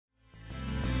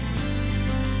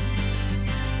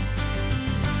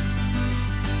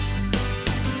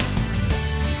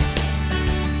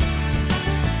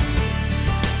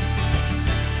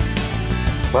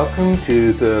Welcome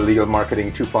to the Legal Marketing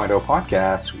 2.0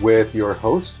 podcast with your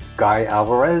host, Guy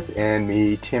Alvarez, and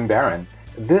me, Tim Barron.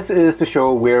 This is the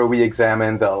show where we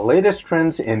examine the latest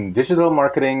trends in digital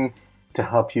marketing to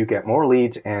help you get more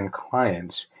leads and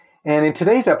clients. And in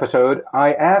today's episode,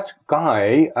 I asked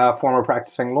Guy, a former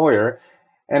practicing lawyer,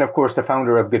 and of course the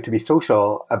founder of Good to Be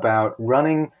Social, about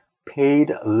running paid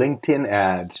LinkedIn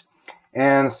ads.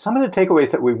 And some of the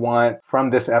takeaways that we want from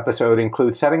this episode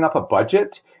include setting up a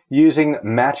budget, using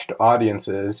matched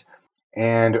audiences,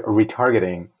 and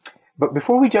retargeting. But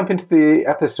before we jump into the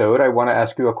episode, I want to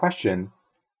ask you a question.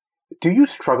 Do you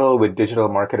struggle with digital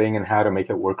marketing and how to make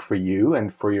it work for you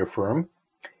and for your firm?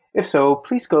 If so,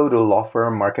 please go to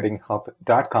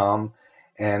lawfirmmarketinghub.com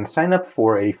and sign up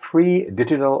for a free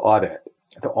digital audit.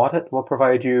 The audit will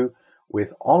provide you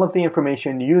with all of the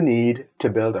information you need to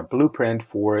build a blueprint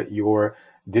for your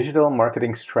digital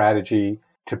marketing strategy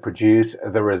to produce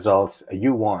the results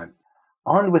you want.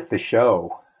 On with the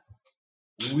show.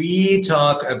 We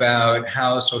talk about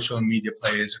how social media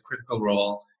plays a critical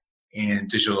role in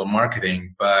digital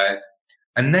marketing, but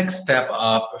a next step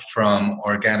up from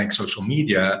organic social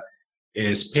media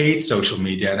is paid social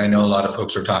media. And I know a lot of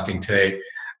folks are talking today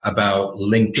about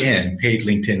LinkedIn, paid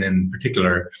LinkedIn in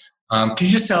particular. Can you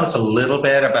just tell us a little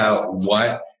bit about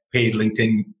what paid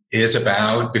LinkedIn is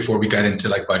about before we get into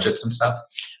like budgets and stuff?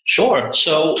 Sure.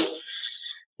 So,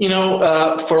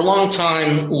 for a long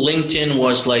time, LinkedIn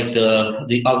was like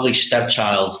the ugly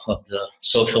stepchild of the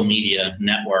social media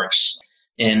networks.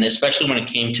 And especially when it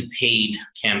came to paid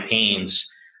campaigns,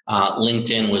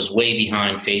 LinkedIn was way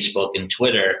behind Facebook and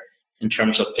Twitter in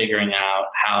terms of figuring out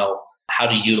how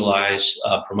to utilize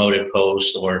promoted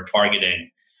posts or targeting.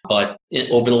 But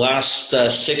over the last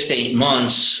 6 to 8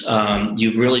 months,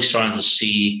 you've really started to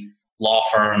see law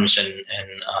firms and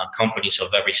companies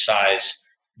of every size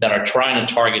that are trying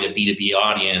to target a B2B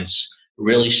audience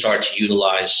really start to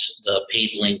utilize the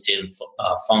paid LinkedIn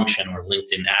function or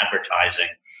LinkedIn advertising.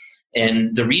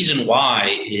 And the reason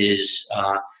why is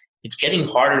it's getting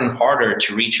harder and harder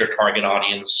to reach your target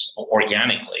audience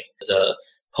organically. The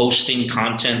posting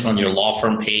content on your law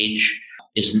firm page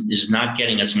is not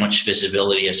getting as much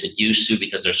visibility as it used to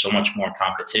because there's so much more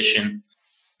competition.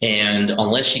 And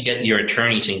unless you get your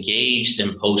attorneys engaged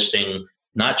in posting,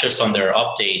 not just on their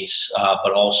updates,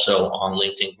 but also on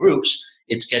LinkedIn groups,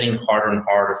 it's getting harder and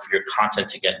harder for your content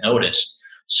to get noticed.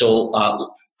 So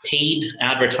paid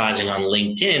advertising on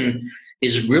LinkedIn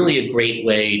is really a great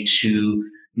way to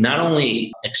not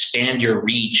only expand your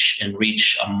reach and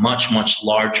reach a much, much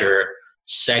larger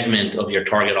segment of your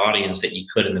target audience that you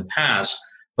could in the past,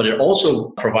 but it also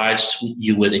provides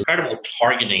you with incredible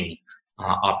targeting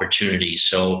opportunities.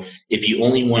 So if you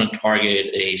only want to target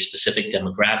a specific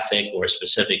demographic or a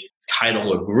specific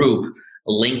title or group,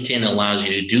 LinkedIn allows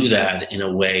you to do that in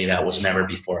a way that was never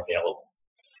before available.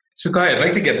 So Guy, I'd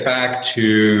like to get back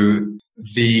to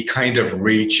the kind of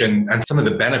reach and some of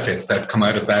the benefits that come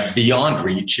out of that beyond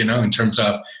reach, in terms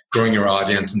of growing your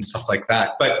audience and stuff like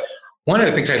that. But one of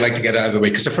the things I'd like to get out of the way,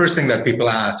 because the first thing that people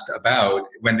ask about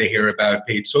when they hear about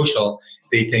paid social,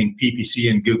 they think PPC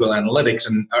and Google Analytics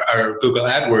and or Google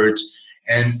AdWords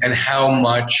and how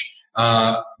much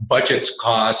budgets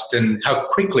cost and how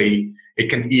quickly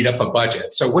it can eat up a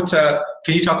budget. So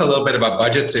can you talk a little bit about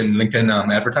budgets in LinkedIn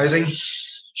advertising?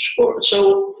 Sure.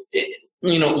 So,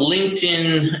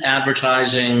 LinkedIn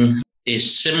advertising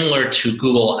is similar to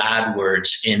Google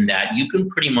AdWords in that you can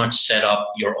pretty much set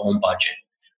up your own budget.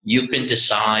 You can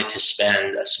decide to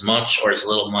spend as much or as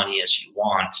little money as you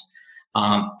want.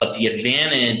 But the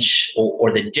advantage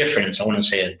or the difference, I wouldn't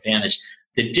say advantage,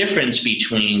 the difference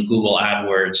between Google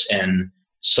AdWords and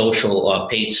social,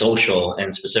 paid social,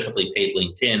 and specifically paid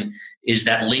LinkedIn is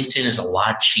that LinkedIn is a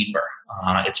lot cheaper.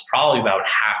 It's probably about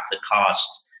half the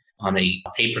cost on a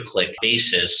pay-per-click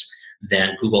basis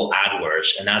than Google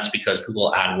AdWords. And that's because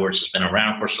Google AdWords has been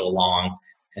around for so long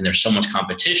and there's so much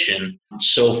competition.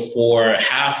 So for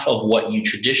half of what you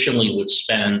traditionally would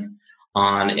spend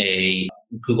on a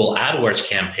Google AdWords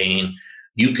campaign,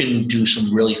 you can do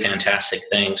some really fantastic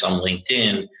things on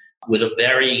LinkedIn with a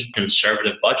very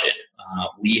conservative budget.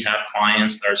 We have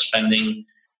clients that are spending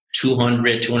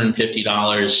 $200,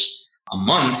 $250 a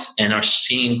month and are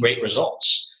seeing great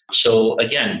results. So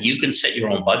again, you can set your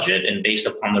own budget, and based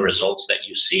upon the results that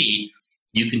you see,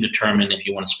 you can determine if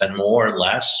you want to spend more or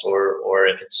less, or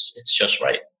if it's just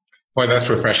right. Boy, that's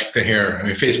refreshing to hear. I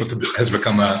mean, Facebook has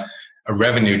become a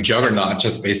revenue juggernaut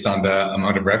just based on the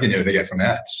amount of revenue they get from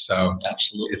ads. So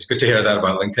absolutely, it's good to hear that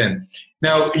about LinkedIn.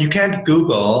 Now, you can't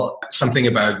Google something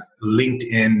about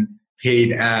LinkedIn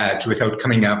paid ads without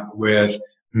coming up with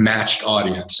matched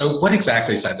audience. So what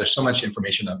exactly is that? There's so much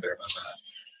information out there about that.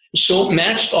 So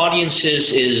Matched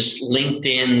Audiences is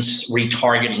LinkedIn's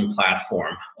retargeting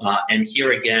platform. And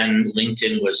here again,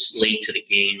 LinkedIn was late to the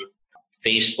game.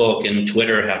 Facebook and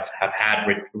Twitter have had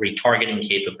retargeting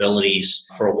capabilities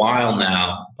for a while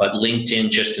now, but LinkedIn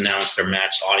just announced their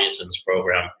Matched Audiences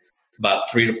program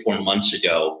about 3 to 4 months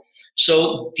ago.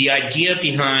 So the idea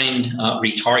behind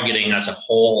retargeting as a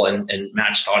whole and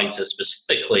Matched Audiences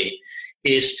specifically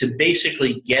is to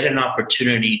basically get an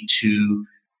opportunity to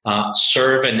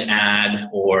serve an ad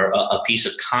or a piece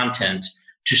of content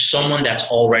to someone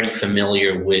that's already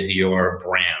familiar with your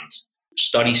brand.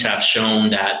 Studies have shown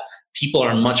that people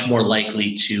are much more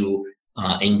likely to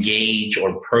engage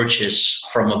or purchase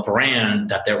from a brand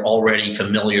that they're already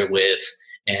familiar with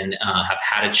and have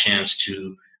had a chance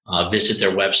to visit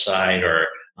their website or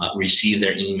receive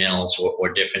their emails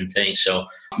or different things. So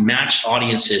Matched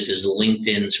Audiences is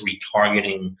LinkedIn's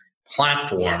retargeting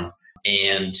platform,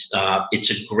 and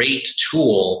it's a great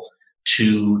tool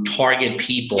to target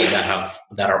people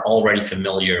that are already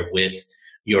familiar with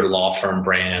your law firm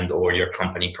brand or your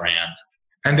company brand.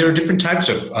 And there are different types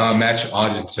of matched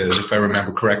audiences, if I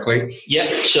remember correctly.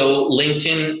 Yeah, so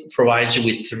LinkedIn provides you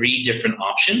with 3 different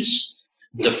options.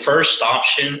 The first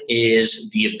option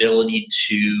is the ability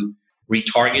to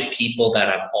retarget people that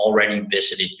have already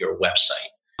visited your website.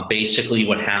 Basically,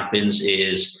 what happens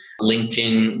is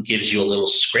LinkedIn gives you a little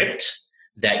script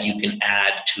that you can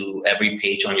add to every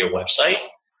page on your website.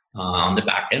 On the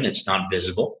back end, it's not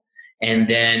visible. And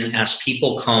then as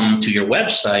people come to your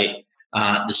website,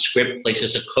 the script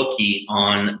places a cookie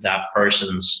on that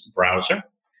person's browser.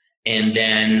 And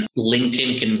then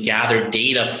LinkedIn can gather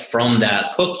data from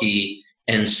that cookie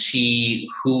and see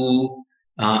who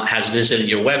has visited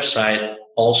your website,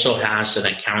 also has an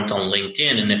account on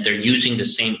LinkedIn. And if they're using the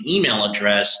same email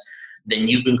address, then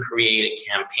you can create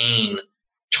a campaign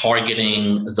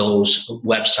targeting those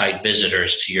website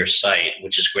visitors to your site,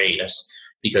 which is great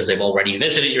because they've already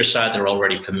visited your site, they're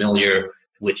already familiar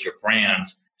with your brand.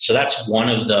 So that's one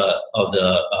of the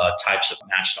types of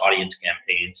matched audience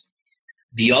campaigns.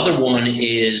 The other one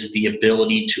is the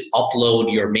ability to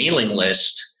upload your mailing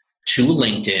list to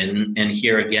LinkedIn. And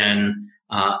here again,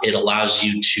 it allows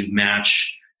you to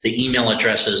match the email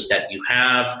addresses that you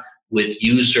have with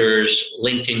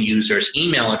LinkedIn users'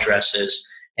 email addresses.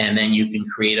 And then you can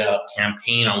create a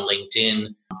campaign on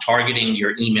LinkedIn targeting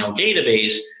your email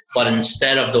database. But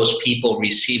instead of those people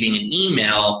receiving an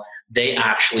email, they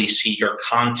actually see your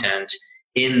content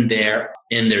in their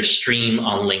stream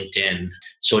on LinkedIn.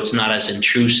 So it's not as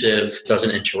intrusive,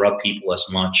 doesn't interrupt people as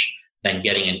much than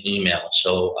getting an email.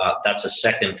 So that's a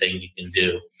second thing you can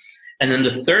do. And then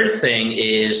the third thing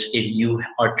is if you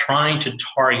are trying to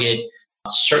target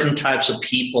certain types of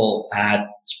people at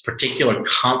particular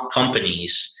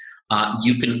companies,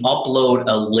 you can upload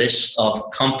a list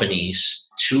of companies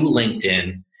to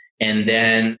LinkedIn, and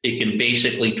then it can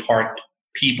basically target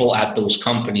people at those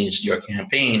companies, your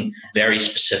campaign, very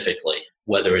specifically,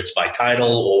 whether it's by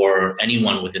title or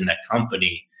anyone within that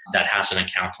company that has an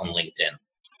account on LinkedIn.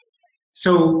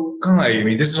 So, Guy, I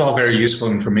mean, this is all very useful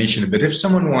information, but if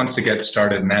someone wants to get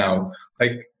started now,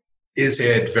 is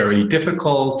it very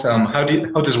difficult? How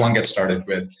does one get started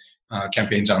with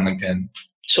campaigns on LinkedIn?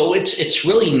 So it's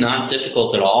really not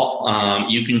difficult at all.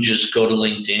 You can just go to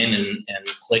LinkedIn and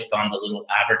click on the little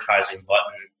advertising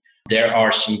button. There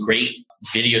are some great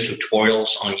video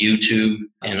tutorials on YouTube,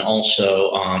 and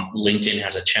also LinkedIn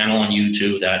has a channel on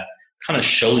YouTube that kind of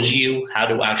shows you how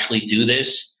to actually do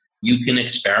this. You can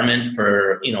experiment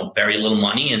for very little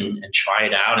money and try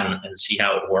it out and see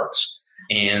how it works.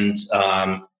 And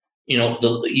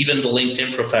even the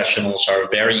LinkedIn professionals are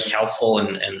very helpful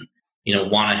and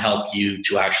want to help you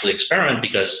to actually experiment,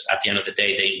 because at the end of the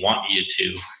day, they want you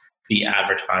to be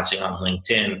advertising on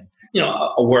LinkedIn.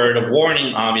 A word of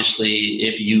warning, obviously,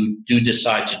 if you do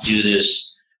decide to do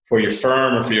this for your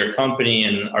firm or for your company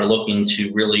and are looking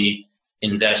to really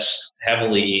invest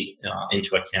heavily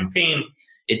into a campaign,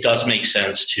 it does make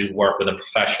sense to work with a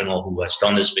professional who has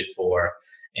done this before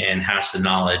and has the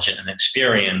knowledge and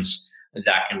experience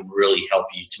that can really help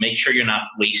you to make sure you're not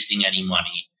wasting any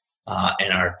money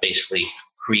and are basically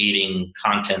creating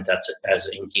content that's as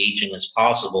engaging as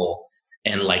possible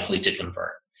and likely to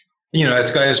convert.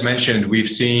 As Guy has mentioned, we've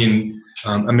seen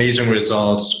amazing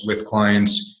results with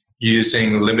clients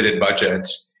using limited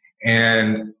budgets.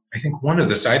 And I think one of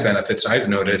the side benefits I've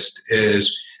noticed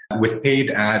is with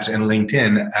paid ads in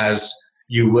LinkedIn, as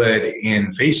you would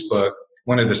in Facebook,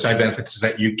 one of the side benefits is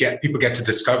that people get to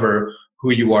discover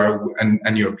who you are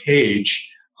on your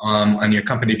page, on your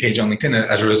company page on LinkedIn. And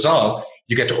as a result,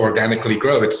 you get to organically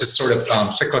grow. It's this sort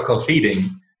of cyclical feeding,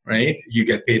 right? You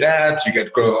get paid ads, you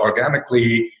get grow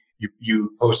organically,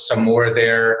 you post some more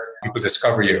there, people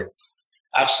discover you.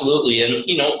 Absolutely. And,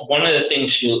 one of the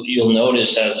things you'll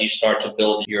notice as you start to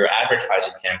build your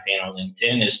advertising campaign on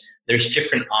LinkedIn is there's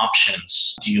different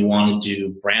options. Do you want to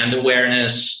do brand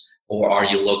awareness, or are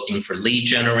you looking for lead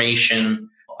generation?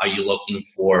 Are you looking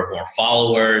for more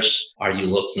followers? Are you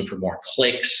looking for more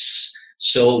clicks?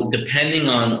 So depending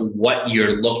on what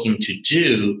you're looking to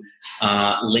do,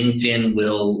 LinkedIn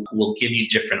will give you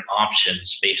different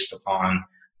options based upon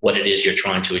what it is you're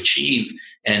trying to achieve.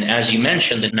 And as you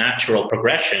mentioned, the natural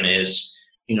progression is,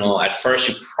 at first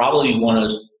you probably want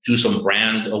to do some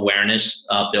brand awareness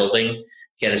building,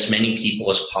 get as many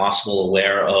people as possible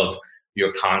aware of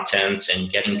your content and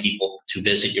getting people to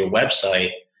visit your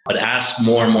website. But as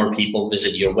more and more people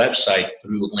visit your website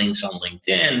through links on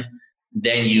LinkedIn,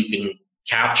 then you can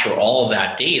capture all of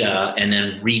that data and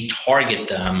then retarget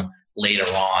them later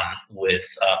on with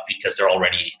because they're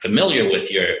already familiar with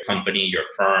your company, your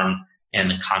firm,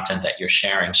 and the content that you're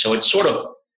sharing. So it sort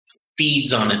of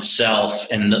feeds on itself,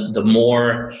 and the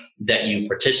more that you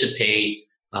participate,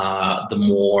 the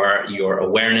more your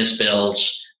awareness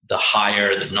builds, the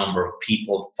higher the number of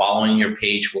people following your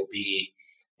page will be,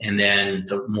 and then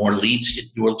the more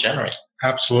leads you will generate.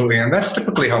 Absolutely. And that's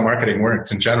typically how marketing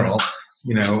works in general.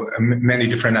 Many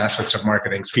different aspects of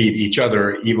marketing feed each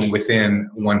other, even within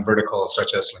one vertical,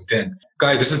 such as LinkedIn.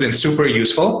 Guy, this has been super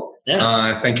useful.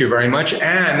 Yeah. Thank you very much.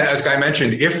 And as Guy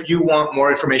mentioned, if you want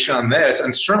more information on this,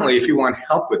 and certainly if you want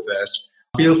help with this,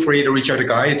 feel free to reach out to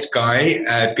Guy. It's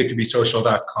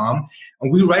guy@goodtobesocial.com.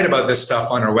 And we write about this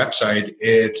stuff on our website.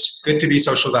 It's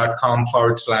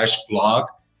goodtobesocial.com/blog.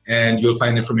 And you'll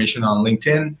find information on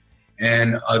LinkedIn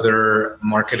and other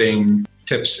marketing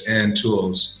tips and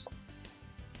tools.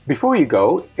 Before you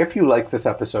go, if you like this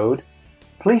episode,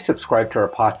 please subscribe to our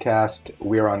podcast.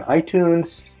 We're on iTunes,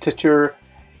 Stitcher,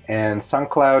 and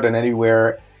SoundCloud, and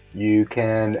anywhere you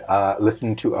can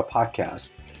listen to a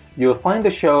podcast. You'll find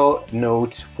the show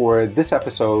notes for this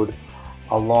episode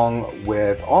along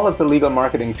with all of the Legal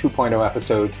Marketing 2.0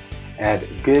 episodes at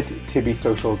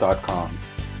goodtobesocial.com.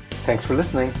 Thanks for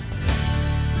listening.